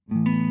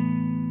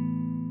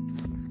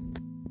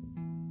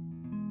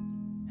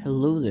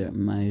Hello there,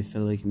 my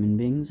fellow human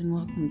beings, and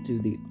welcome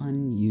to the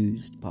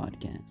Unused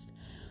Podcast,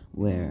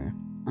 where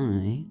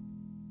I,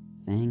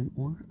 Fang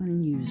or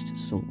Unused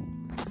Soul,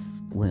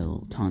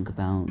 will talk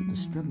about the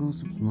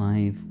struggles of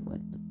life,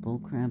 what the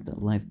bullcrap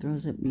that life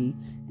throws at me,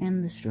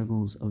 and the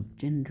struggles of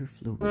gender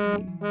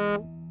fluidity.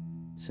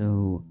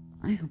 So,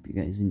 I hope you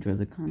guys enjoy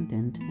the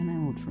content, and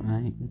I will try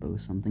and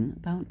post something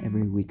about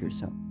every week or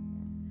so.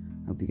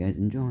 Hope you guys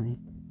enjoy.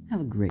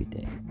 Have a great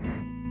day.